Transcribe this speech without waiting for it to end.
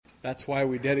That's why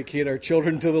we dedicate our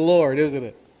children to the Lord, isn't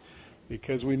it?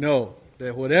 Because we know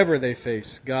that whatever they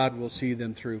face, God will see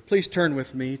them through. Please turn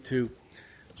with me to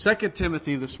 2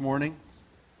 Timothy this morning,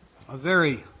 a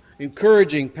very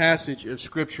encouraging passage of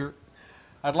Scripture.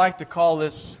 I'd like to call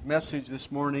this message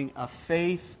this morning, A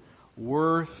Faith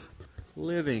Worth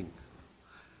Living.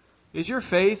 Is your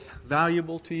faith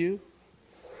valuable to you?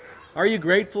 Are you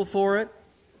grateful for it?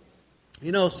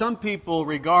 You know, some people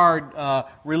regard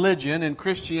religion and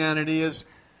Christianity as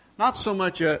not so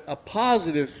much a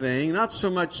positive thing, not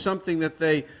so much something that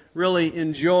they really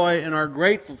enjoy and are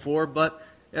grateful for, but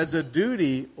as a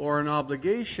duty or an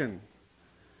obligation.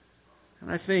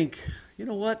 And I think, you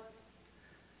know what?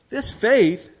 This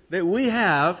faith that we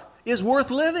have is worth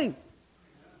living.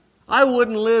 I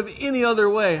wouldn't live any other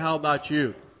way. How about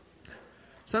you?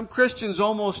 Some Christians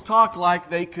almost talk like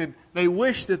they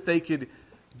wish that they could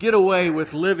get away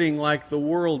with living like the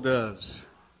world does.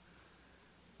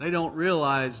 They don't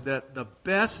realize that the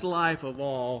best life of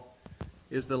all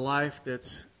is the life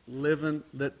that's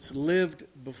lived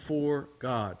before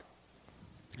God.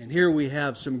 And here we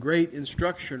have some great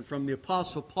instruction from the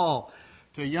Apostle Paul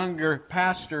to younger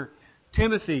pastor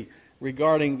Timothy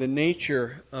regarding the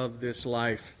nature of this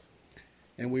life.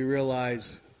 And we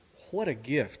realize what a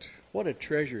gift, what a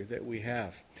treasure that we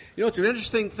have. You know, it's an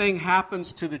interesting thing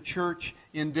happens to the church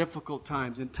in difficult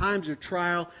times. In times of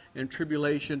trial and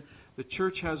tribulation, the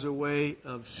church has a way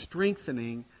of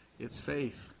strengthening its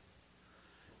faith.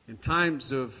 In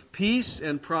times of peace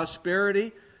and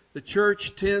prosperity, the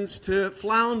church tends to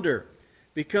flounder,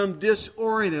 become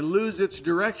disoriented, lose its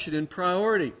direction and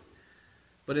priority.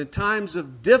 But in times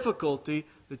of difficulty,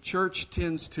 the church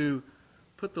tends to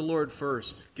put the Lord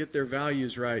first, get their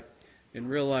values right, and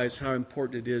realize how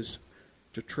important it is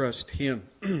to trust Him.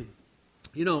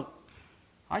 You know,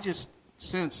 I just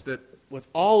sense that with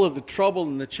all of the trouble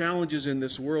and the challenges in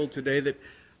this world today, that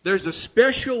there's a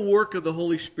special work of the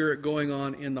Holy Spirit going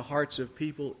on in the hearts of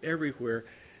people everywhere,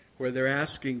 where they're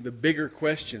asking the bigger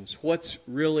questions. What's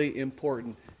really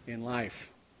important in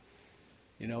life?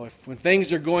 You know, when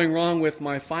things are going wrong with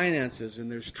my finances and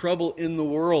there's trouble in the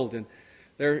world and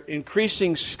there's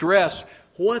increasing stress,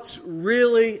 what's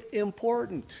really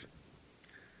important?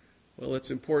 Well,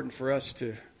 it's important for us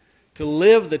to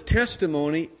live the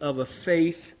testimony of a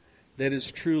faith that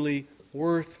is truly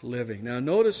worth living. Now,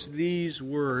 notice these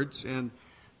words, and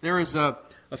there is a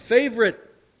favorite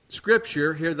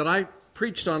scripture here that I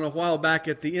preached on a while back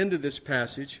at the end of this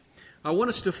passage. I want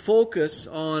us to focus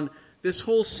on this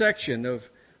whole section of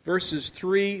verses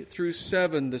 3 through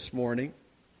 7 this morning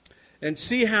and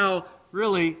see how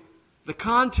really the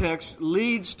context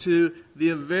leads to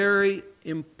the very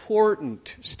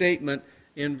important statement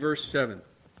in verse 7.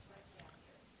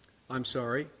 I'm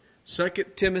sorry, 2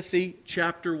 Timothy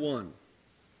chapter 1.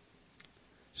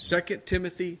 2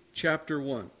 Timothy chapter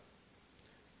 1,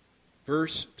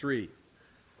 verse 3.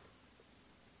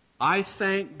 I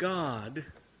thank God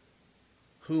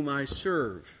whom I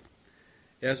serve,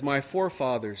 as my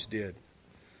forefathers did,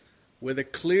 with a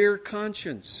clear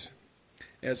conscience.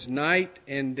 As night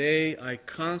and day I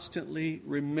constantly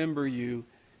remember you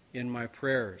in my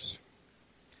prayers.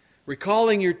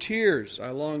 Recalling your tears,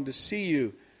 I long to see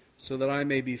you so that I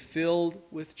may be filled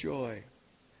with joy.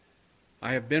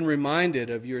 I have been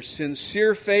reminded of your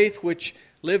sincere faith which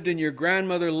lived in your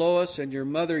grandmother Lois and your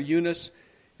mother Eunice,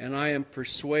 and I am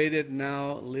persuaded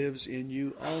now lives in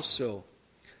you also.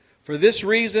 For this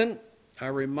reason, I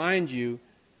remind you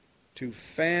to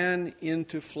fan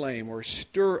into flame or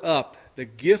stir up the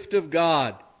gift of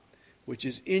God which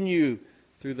is in you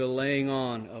through the laying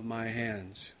on of my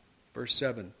hands. Verse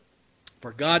 7.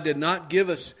 For God did not give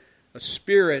us a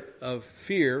spirit of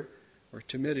fear, or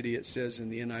timidity it says in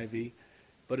the NIV,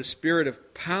 but a spirit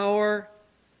of power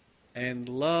and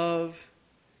love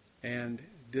and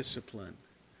discipline.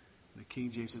 The King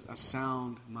James says, a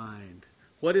sound mind.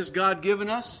 What has God given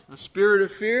us? A spirit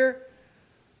of fear?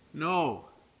 No.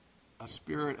 A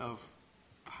spirit of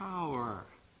power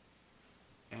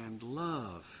and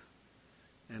love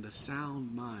and a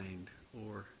sound mind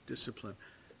or discipline.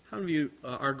 How many of you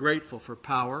are grateful for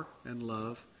power and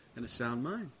love and a sound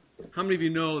mind? How many of you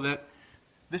know that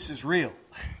this is real?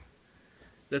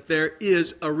 That there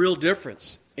is a real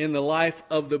difference in the life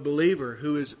of the believer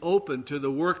who is open to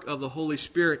the work of the Holy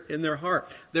Spirit in their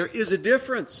heart. There is a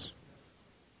difference.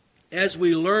 As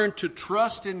we learn to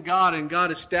trust in God and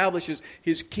God establishes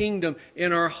His kingdom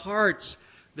in our hearts,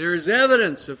 there is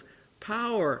evidence of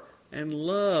power and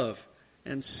love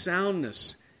and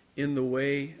soundness in the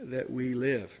way that we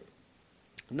live.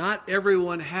 Not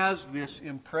everyone has this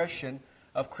impression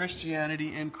of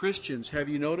Christianity and Christians. Have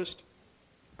you noticed?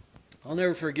 I'll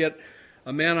never forget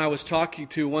a man I was talking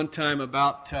to one time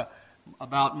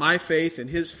about my faith and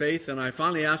his faith, and I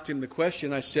finally asked him the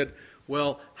question. I said,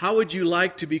 well, how would you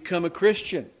like to become a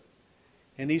Christian?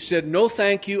 And he said, no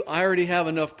thank you, I already have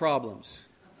enough problems.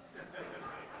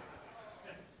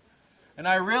 And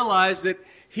I realized that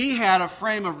he had a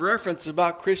frame of reference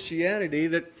about Christianity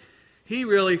that he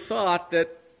really thought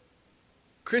that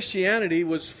Christianity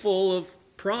was full of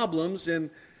problems and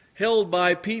held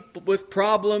by people with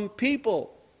problem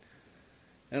people.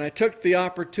 And I took the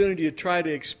opportunity to try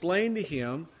to explain to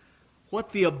him what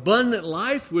the abundant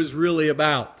life was really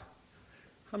about.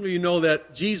 How many of you know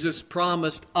that Jesus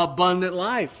promised abundant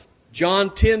life? John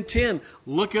 10:10.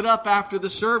 Look it up after the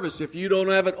service if you don't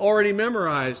have it already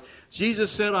memorized.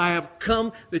 Jesus said, I have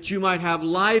come that you might have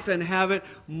life and have it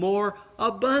more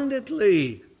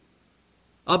abundantly.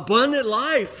 Abundant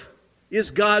life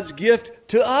is God's gift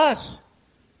to us.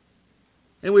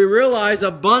 And we realize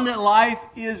abundant life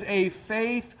is a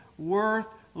faith worth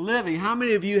living. How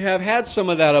many of you have had some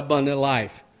of that abundant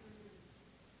life?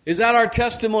 Is that our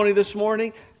testimony this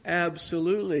morning?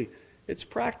 Absolutely. It's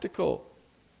practical.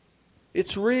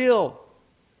 It's real.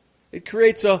 It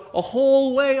creates a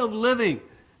whole way of living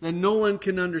that no one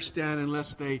can understand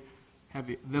unless they have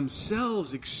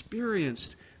themselves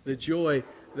experienced the joy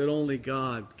that only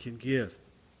God can give.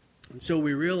 And so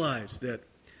we realize that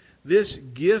this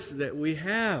gift that we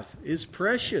have is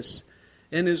precious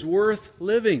and is worth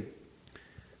living.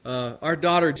 Our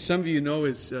daughter, some of you know,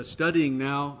 is studying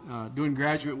now, doing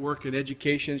graduate work in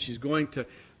education. She's going to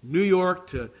New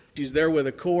York. She's there with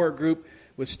a cohort group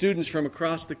with students from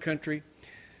across the country.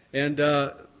 And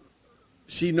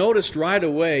she noticed right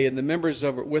away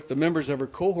with the members of her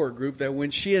cohort group that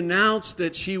when she announced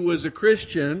that she was a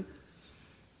Christian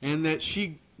and that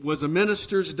she was a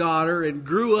minister's daughter and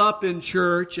grew up in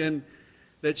church and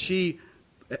that she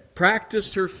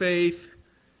practiced her faith,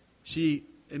 she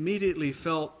immediately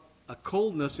felt a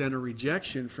coldness and a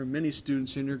rejection from many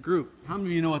students in her group. How many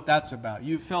of you know what that's about?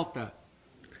 You felt that.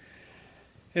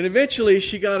 And eventually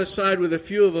she got aside with a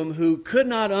few of them who could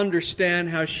not understand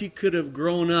how she could have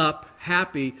grown up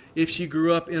happy if she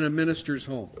grew up in a minister's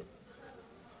home.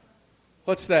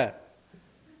 What's that?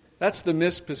 That's the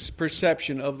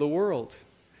misperception of the world.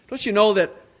 Don't you know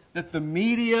that the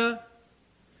media,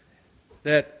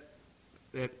 that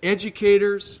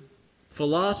educators,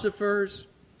 philosophers,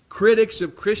 critics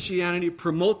of Christianity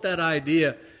promote that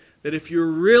idea that if you're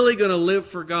really going to live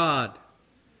for God,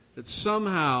 that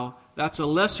somehow that's a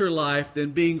lesser life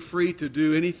than being free to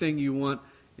do anything you want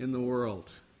in the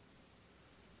world.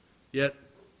 Yet,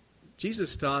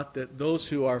 Jesus taught that those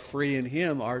who are free in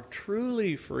Him are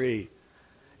truly free.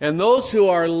 And those who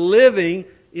are living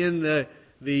in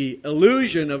the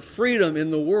illusion of freedom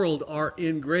in the world are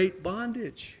in great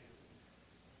bondage.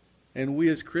 And we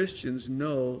as Christians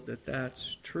know that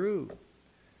that's true.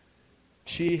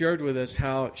 She shared with us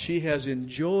how she has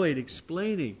enjoyed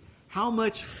explaining how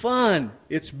much fun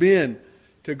it's been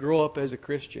to grow up as a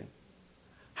Christian.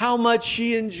 How much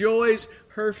she enjoys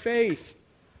her faith.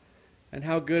 And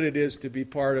how good it is to be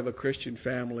part of a Christian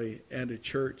family and a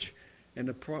church and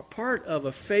a part of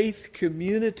a faith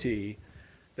community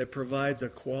that provides a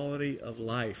quality of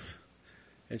life.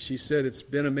 And she said it's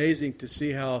been amazing to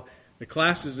see how the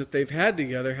classes that they've had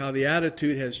together, how the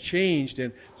attitude has changed,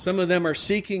 and some of them are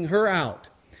seeking her out.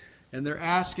 And they're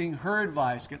asking her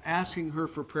advice and asking her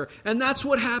for prayer. And that's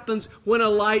what happens when a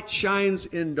light shines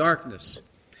in darkness.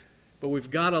 But we've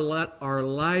got to let our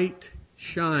light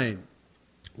shine.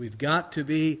 We've got to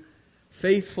be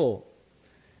faithful.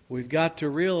 We've got to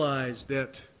realize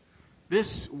that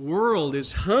this world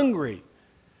is hungry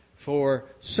for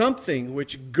something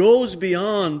which goes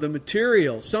beyond the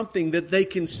material, something that they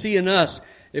can see in us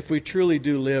if we truly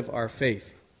do live our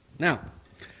faith. Now,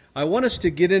 I want us to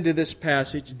get into this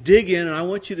passage, dig in, and I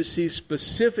want you to see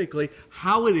specifically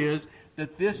how it is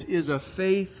that this is a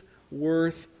faith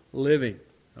worth living.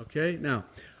 Okay? Now,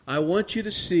 I want you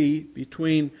to see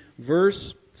between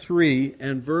verse 3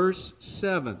 and verse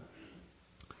 7,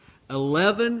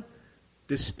 11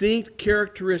 distinct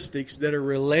characteristics that are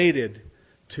related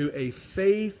to a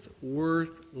faith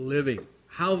worth living.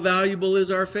 How valuable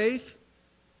is our faith?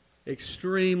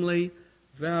 Extremely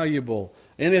valuable.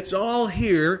 And it's all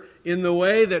here in the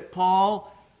way that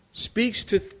Paul speaks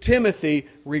to Timothy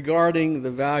regarding the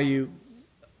value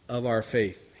of our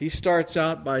faith. He starts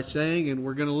out by saying, and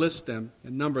we're going to list them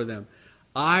and number them,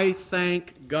 I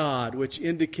thank God, which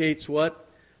indicates what?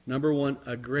 Number one,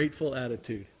 a grateful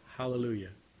attitude. Hallelujah.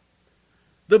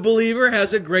 The believer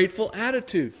has a grateful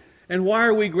attitude. And why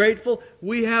are we grateful?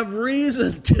 We have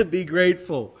reason to be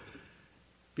grateful.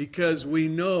 Because we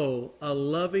know a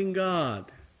loving God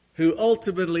who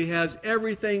ultimately has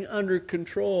everything under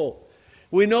control.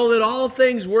 We know that all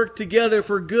things work together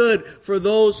for good for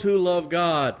those who love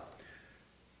God.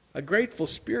 A grateful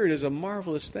spirit is a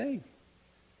marvelous thing.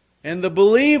 And the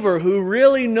believer who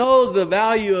really knows the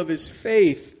value of his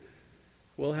faith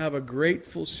will have a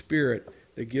grateful spirit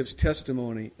that gives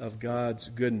testimony of God's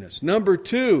goodness. Number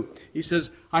 2, he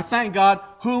says, I thank God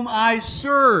whom I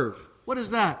serve. What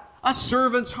is that? A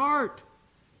servant's heart.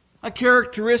 A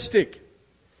characteristic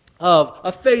of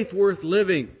a faith worth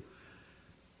living.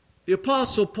 The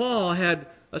Apostle Paul had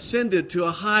ascended to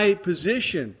a high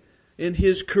position in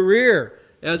his career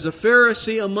as a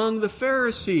Pharisee among the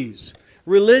Pharisees.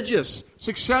 Religious,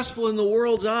 successful in the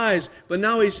world's eyes. But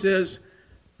now he says,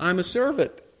 I'm a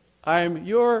servant. I'm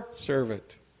your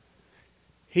servant.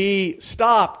 He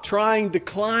stopped trying to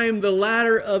climb the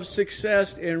ladder of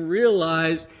success and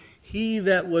realized he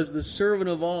that was the servant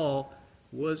of all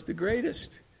was the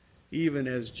greatest, even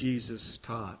as Jesus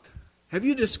taught. Have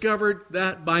you discovered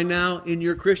that by now in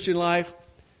your Christian life?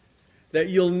 That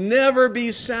you'll never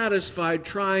be satisfied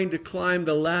trying to climb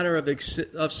the ladder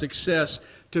of success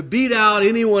to beat out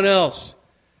anyone else.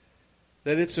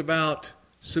 That it's about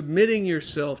submitting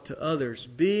yourself to others,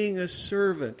 being a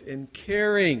servant and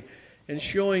caring and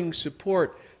showing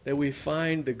support, that we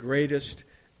find the greatest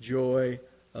joy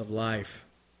of life.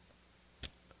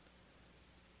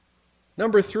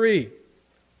 Number 3,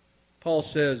 Paul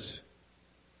says,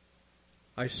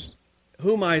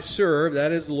 whom I serve,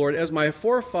 that is the Lord, as my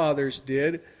forefathers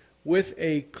did, with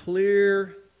a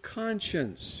clear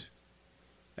conscience.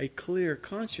 A clear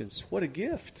conscience. What a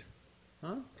gift.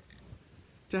 Huh?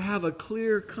 To have a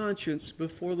clear conscience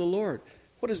before the Lord.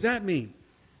 What does that mean?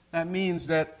 That means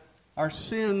that our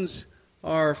sins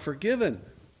are forgiven,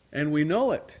 and we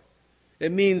know it.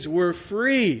 It means we're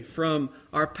free from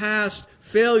our past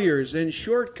failures and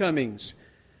shortcomings.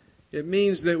 It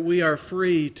means that we are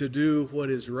free to do what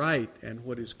is right and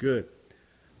what is good.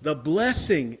 The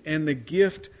blessing and the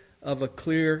gift of a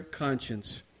clear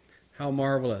conscience. How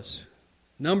marvelous.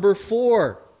 Number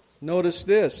 4, notice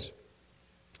this.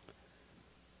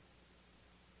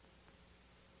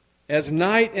 As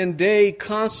night and day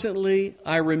constantly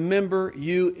I remember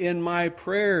you in my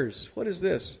prayers. What is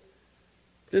this?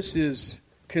 This is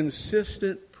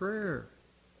consistent prayer.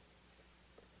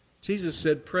 Jesus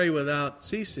said, pray without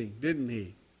ceasing, didn't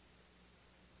he?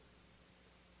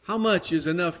 How much is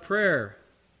enough prayer?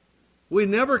 We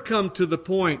never come to the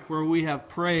point where we have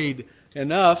prayed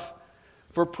enough,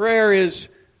 for prayer is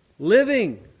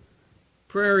living.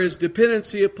 Prayer is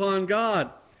dependency upon God.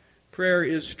 Prayer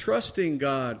is trusting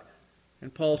God.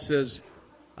 And Paul says,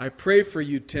 I pray for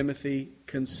you, Timothy,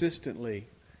 consistently.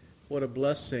 What a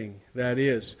blessing that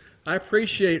is. I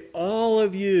appreciate all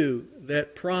of you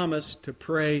that promised to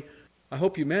pray. I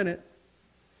hope you meant it.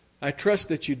 I trust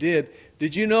that you did.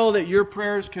 Did you know that your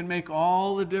prayers can make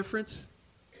all the difference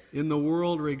in the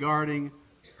world regarding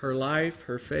her life,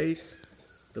 her faith,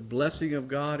 the blessing of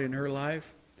God in her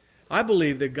life? I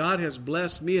believe that God has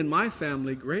blessed me and my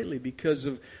family greatly because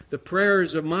of the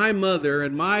prayers of my mother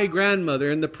and my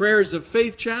grandmother and the prayers of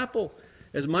Faith Chapel,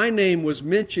 as my name was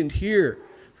mentioned here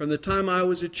from the time I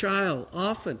was a child,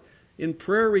 often in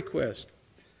prayer request.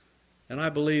 And I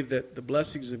believe that the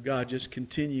blessings of God just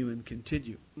continue and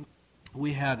continue.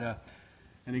 We had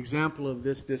an example of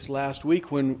this last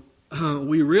week when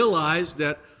we realized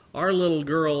that our little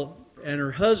girl and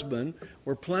her husband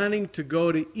were planning to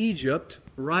go to Egypt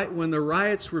right when the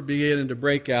riots were beginning to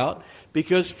break out,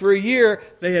 because for a year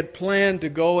they had planned to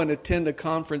go and attend a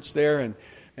conference there,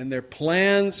 and their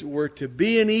plans were to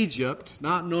be in Egypt,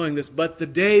 not knowing this, but the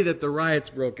day that the riots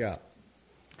broke out.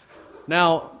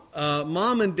 Now,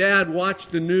 Mom and Dad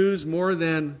watched the news more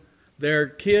than their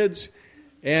kids,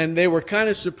 and they were kind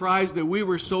of surprised that we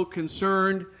were so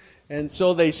concerned, and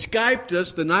so they Skyped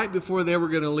us the night before they were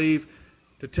going to leave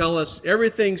to tell us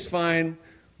everything's fine,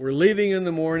 we're leaving in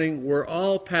the morning, we're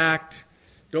all packed,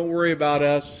 don't worry about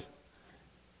us.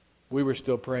 We were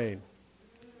still praying.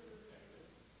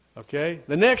 Okay?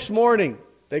 The next morning,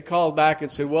 they called back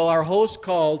and said, well, our host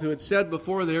called who had said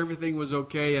before that everything was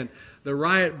okay, and the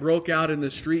riot broke out in the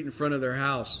street in front of their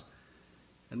house.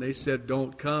 And they said,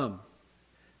 don't come.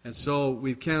 And so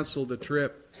we canceled the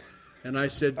trip. And I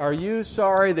said, are you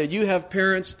sorry that you have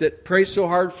parents that pray so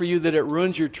hard for you that it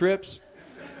ruins your trips?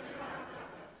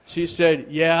 She said,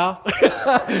 yeah.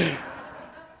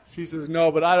 She says,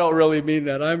 no, but I don't really mean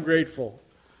that. I'm grateful.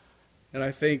 And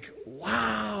I think,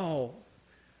 wow,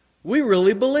 we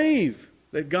really believe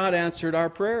that God answered our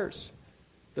prayers.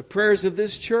 The prayers of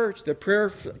this church, the prayer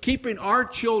keeping our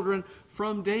children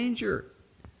from danger.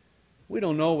 We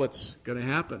don't know what's going to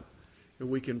happen. And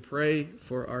we can pray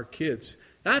for our kids.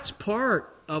 That's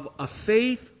part of a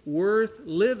faith worth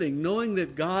living, knowing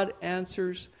that God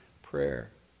answers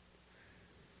prayer.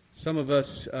 Some of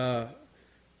us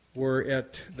were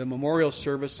at the memorial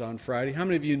service on Friday. How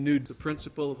many of you knew the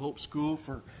principal of Hope School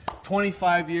for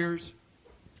 25 years?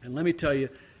 And let me tell you,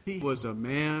 he was a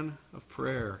man of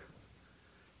prayer.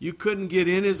 You couldn't get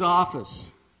in his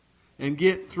office and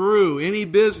get through any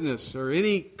business or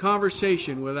any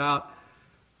conversation without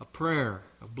a prayer,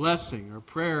 a blessing, or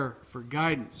prayer for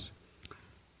guidance.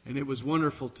 And it was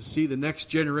wonderful to see the next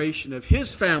generation of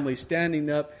his family standing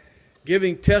up,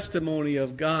 giving testimony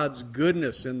of God's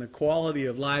goodness and the quality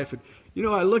of life. And, you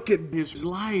know, I look at his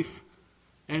life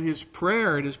and his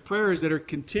prayer and his prayers that are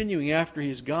continuing after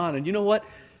he's gone. And you know what?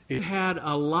 He had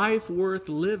a life worth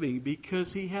living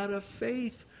because he had a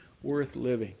faith worth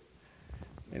living.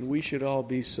 And we should all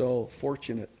be so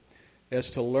fortunate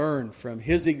as to learn from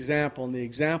his example and the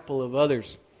example of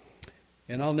others.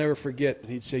 And I'll never forget,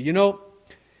 he'd say, you know,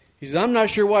 he says, I'm not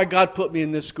sure why God put me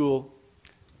in this school.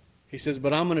 He says,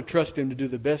 but I'm going to trust Him to do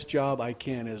the best job I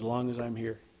can as long as I'm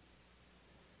here.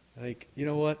 I think, you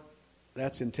know what?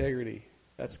 That's integrity.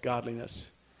 That's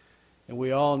godliness. And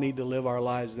we all need to live our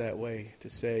lives that way, to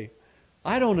say,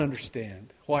 I don't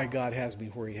understand why God has me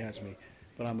where He has me,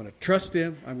 but I'm going to trust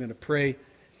Him, I'm going to pray,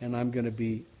 and I'm going to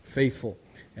be faithful.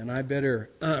 And I better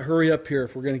hurry up here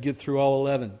if we're going to get through all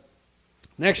 11.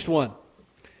 Next one.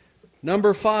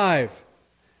 Number 5.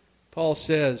 Paul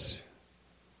says,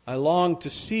 I long to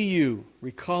see you,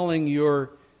 recalling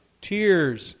your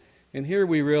tears. And here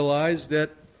we realize that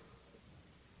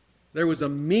there was a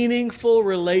meaningful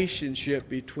relationship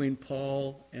between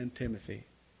Paul and Timothy.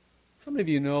 How many of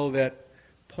you know that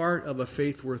part of a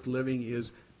faith worth living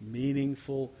is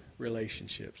meaningful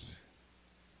relationships?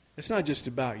 It's not just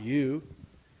about you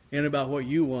and about what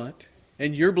you want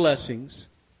and your blessings,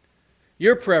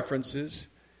 your preferences,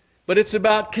 but it's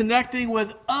about connecting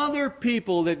with other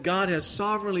people that God has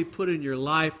sovereignly put in your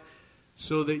life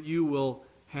so that you will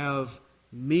have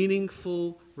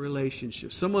meaningful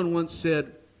relationships. Someone once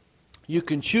said, you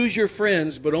can choose your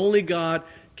friends, but only God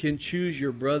can choose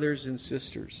your brothers and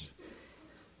sisters.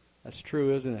 That's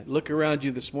true, isn't it? Look around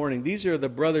you this morning. These are the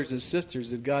brothers and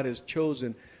sisters that God has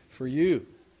chosen for you.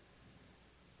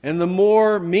 And the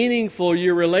more meaningful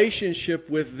your relationship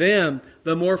with them,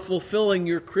 the more fulfilling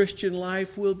your Christian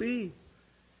life will be.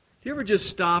 Do you ever just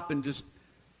stop and just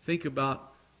think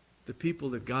about the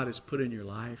people that God has put in your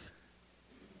life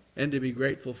and to be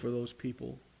grateful for those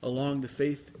people along the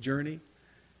faith journey?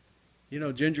 You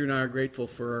know, Ginger and I are grateful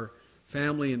for our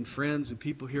family and friends and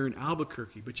people here in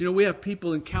Albuquerque. But you know, we have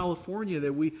people in California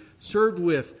that we served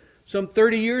with some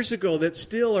 30 years ago that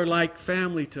still are like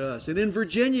family to us. And in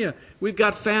Virginia, we've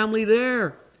got family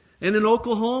there. And in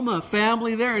Oklahoma,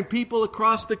 family there. And people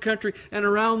across the country and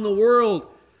around the world.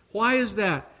 Why is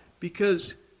that?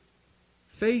 Because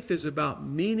faith is about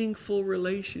meaningful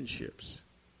relationships.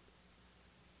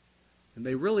 And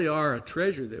they really are a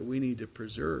treasure that we need to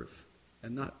preserve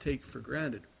and not take for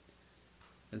granted.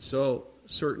 And so,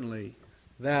 certainly,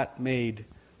 that made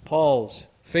Paul's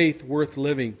faith worth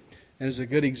living and is a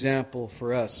good example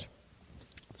for us.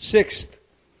 Sixth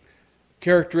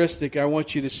characteristic I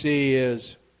want you to see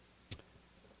is,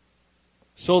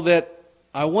 so that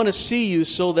I want to see you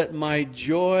so that my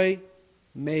joy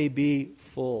may be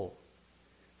full.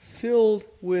 Filled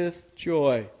with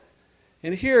joy.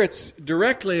 And here it's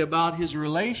directly about his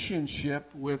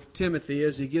relationship with Timothy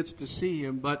as he gets to see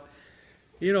him. But,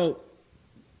 you know,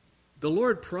 the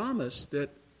Lord promised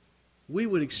that we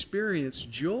would experience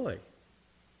joy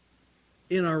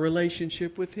in our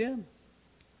relationship with Him.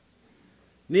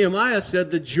 Nehemiah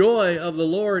said, the joy of the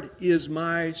Lord is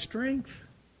my strength.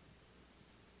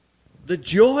 The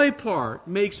joy part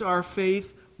makes our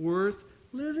faith worth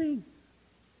living.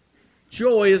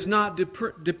 Joy is not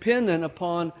dependent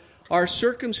upon our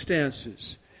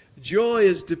circumstances. Joy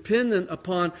is dependent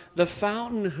upon the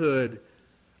fountainhood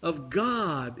of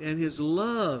God and His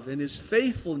love and His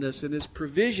faithfulness and His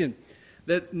provision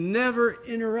that never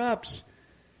interrupts.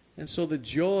 And so the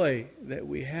joy that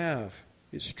we have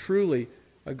is truly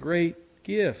a great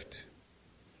gift.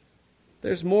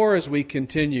 There's more as we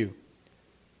continue.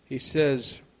 He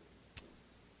says,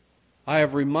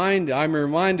 I'm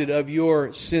reminded of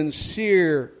your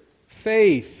sincere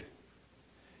faith,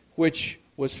 which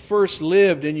was first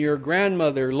lived in your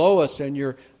grandmother Lois and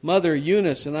your mother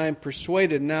Eunice, and I am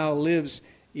persuaded now lives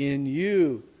in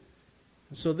you.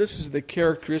 And so this is the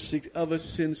characteristic of a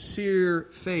sincere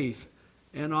faith,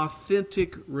 an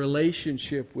authentic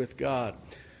relationship with God.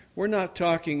 We're not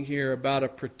talking here about a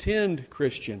pretend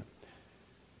Christian.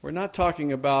 We're not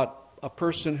talking about a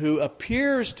person who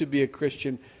appears to be a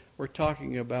Christian. we're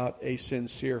talking about a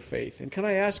sincere faith. And can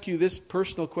I ask you this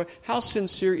personal question? How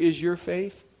sincere is your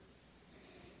faith?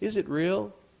 Is it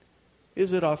real?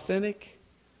 Is it authentic?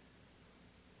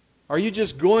 Are you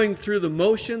just going through the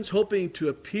motions, hoping to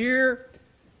appear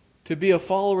to be a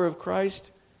follower of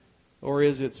Christ? Or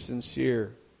is it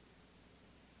sincere?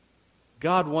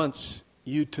 God wants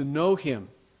you to know Him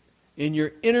in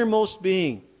your innermost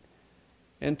being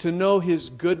and to know His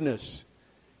goodness,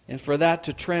 and for that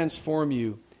to transform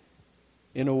you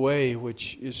in a way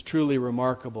which is truly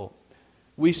remarkable.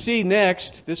 We see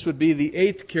next, this would be the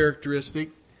 8th characteristic,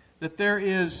 that there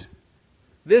is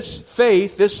this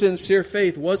faith, this sincere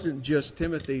faith wasn't just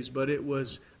Timothy's, but it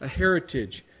was a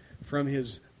heritage from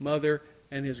his mother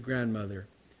and his grandmother.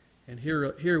 And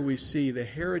here we see the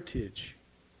heritage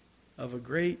of a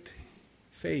great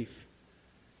faith,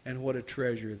 and what a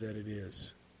treasure that it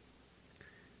is.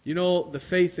 You know, the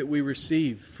faith that we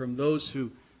receive from those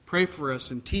who pray for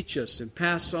us and teach us and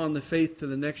pass on the faith to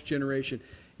the next generation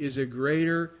is a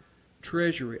greater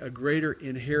treasury, a greater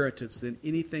inheritance than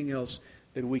anything else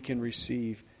that we can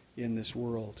receive in this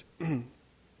world.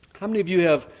 How many of you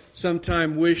have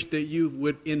sometime wished that you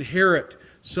would inherit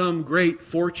some great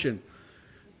fortune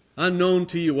unknown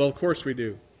to you? Well, of course we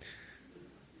do.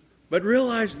 But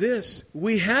realize this,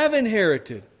 we have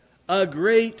inherited a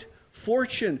great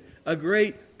fortune, a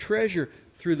great treasure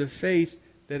through the faith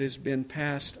that has been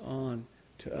passed on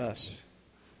to us.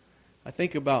 I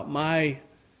think about my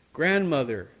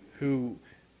grandmother who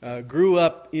grew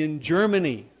up in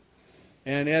Germany.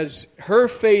 And as her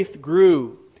faith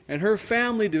grew and her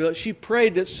family developed, she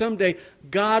prayed that someday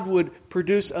God would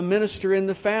produce a minister in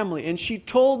the family. And she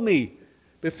told me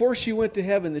before she went to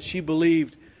heaven that she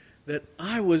believed that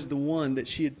I was the one that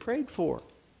she had prayed for.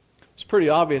 It's pretty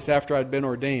obvious after I'd been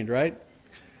ordained, right?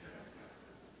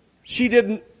 She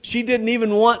didn't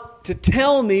even want to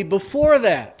tell me before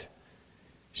that.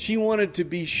 She wanted to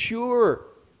be sure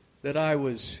that I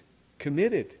was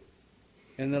committed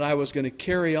and that I was going to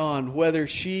carry on whether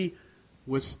she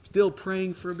was still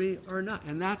praying for me or not.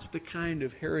 And that's the kind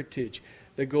of heritage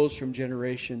that goes from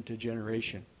generation to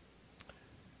generation.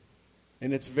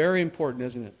 And it's very important,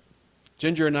 isn't it?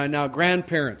 Ginger and I now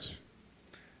grandparents.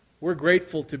 We're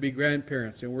grateful to be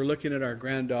grandparents, and we're looking at our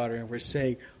granddaughter and we're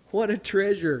saying, what a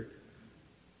treasure.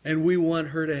 And we want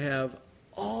her to have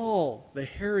all the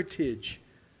heritage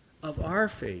of our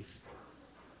faith,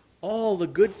 all the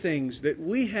good things that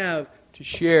we have to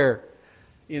share,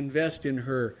 invest in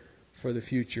her for the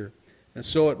future. And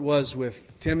so it was with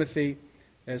Timothy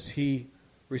as he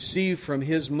received from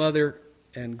his mother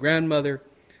and grandmother,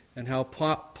 and how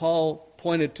Paul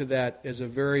pointed to that as a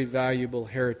very valuable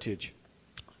heritage.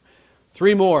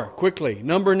 3 more, quickly.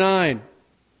 Number 9,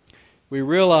 we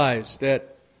realize that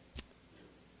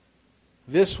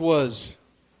this was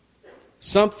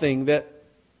something that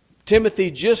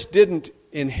Timothy just didn't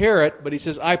inherit, but he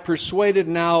says, I persuaded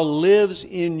now lives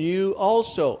in you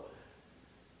also.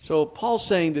 So Paul's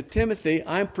saying to Timothy,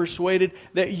 I'm persuaded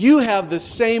that you have the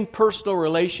same personal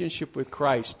relationship with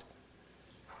Christ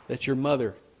that your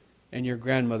mother and your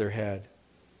grandmother had.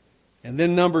 And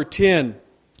then number 10,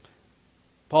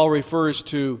 Paul refers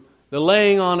to the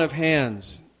laying on of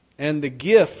hands and the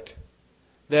gift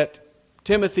that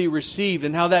Timothy received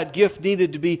and how that gift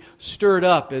needed to be stirred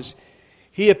up, as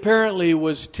he apparently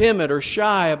was timid or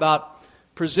shy about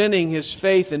presenting his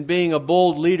faith and being a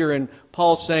bold leader. And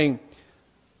Paul's saying,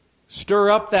 stir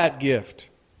up that gift.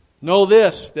 Know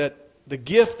this, that the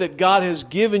gift that God has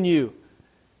given you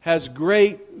has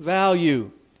great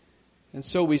value. And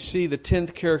so we see the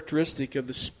 10th characteristic of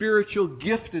the spiritual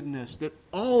giftedness that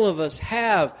all of us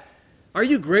have. Are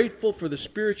you grateful for the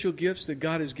spiritual gifts that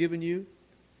God has given you,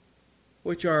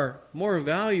 which are more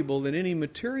valuable than any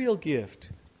material gift,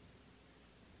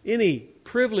 any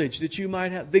privilege that you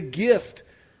might have, the gift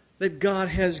that God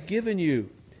has given you?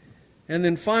 And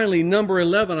then finally, number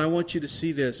 11, I want you to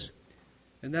see this,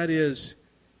 and that is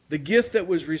the gift that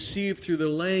was received through the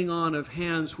laying on of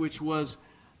hands, which was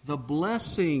the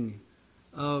blessing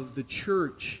of the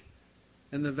church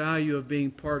and the value of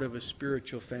being part of a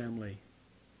spiritual family.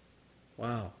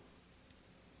 Wow.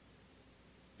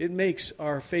 It makes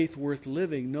our faith worth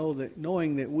living,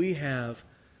 knowing that we have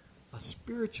a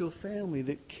spiritual family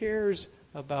that cares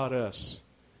about us.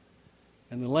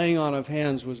 And the laying on of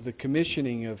hands was the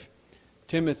commissioning of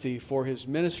Timothy for his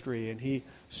ministry, and he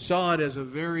saw it as a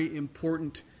very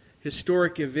important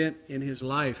historic event in his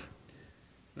life.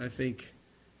 And I think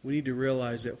we need to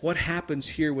realize that what happens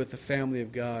here with the family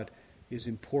of God is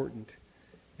important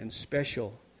and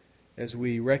special, as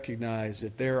we recognize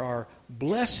that there are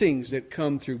blessings that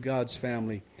come through God's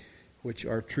family which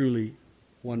are truly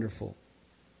wonderful.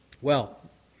 Well,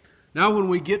 Now when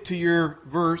we get to your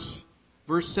verse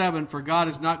 7, for God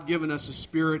has not given us a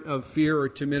spirit of fear or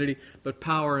timidity, but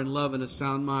power and love and a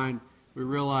sound mind, we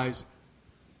realize,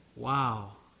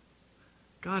 wow,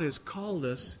 God has called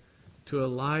us to a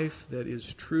life that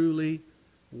is truly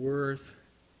worth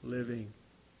living.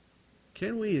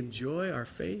 Can we enjoy our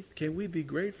faith? Can we be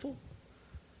grateful?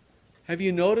 Have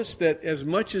you noticed that as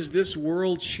much as this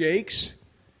world shakes,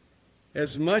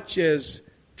 as much as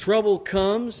trouble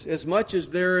comes, as much as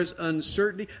there is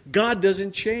uncertainty, God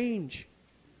doesn't change.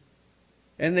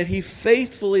 And that He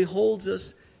faithfully holds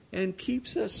us and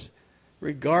keeps us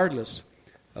regardless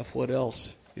of what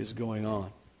else is going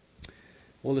on.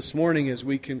 Well, this morning as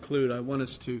we conclude, I want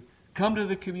us to come to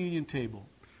the communion table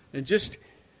and just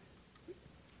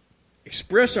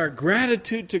express our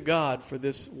gratitude to God for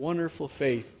this wonderful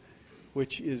faith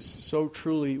which is so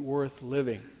truly worth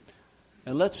living.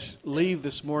 And let's leave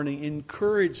this morning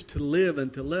encouraged to live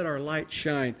and to let our light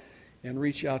shine and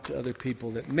reach out to other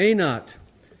people that may not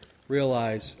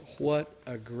realize what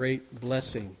a great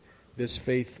blessing this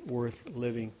faith worth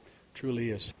living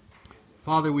truly is.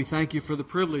 Father, we thank You for the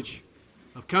privilege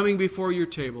of coming before Your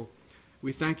table.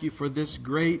 We thank You for this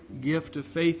great gift of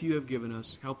faith You have given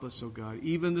us. Help us, O God,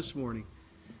 even this morning,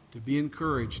 to be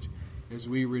encouraged as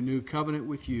we renew covenant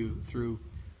with You through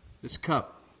this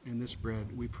cup and this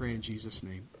bread. We pray in Jesus'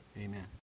 name. Amen.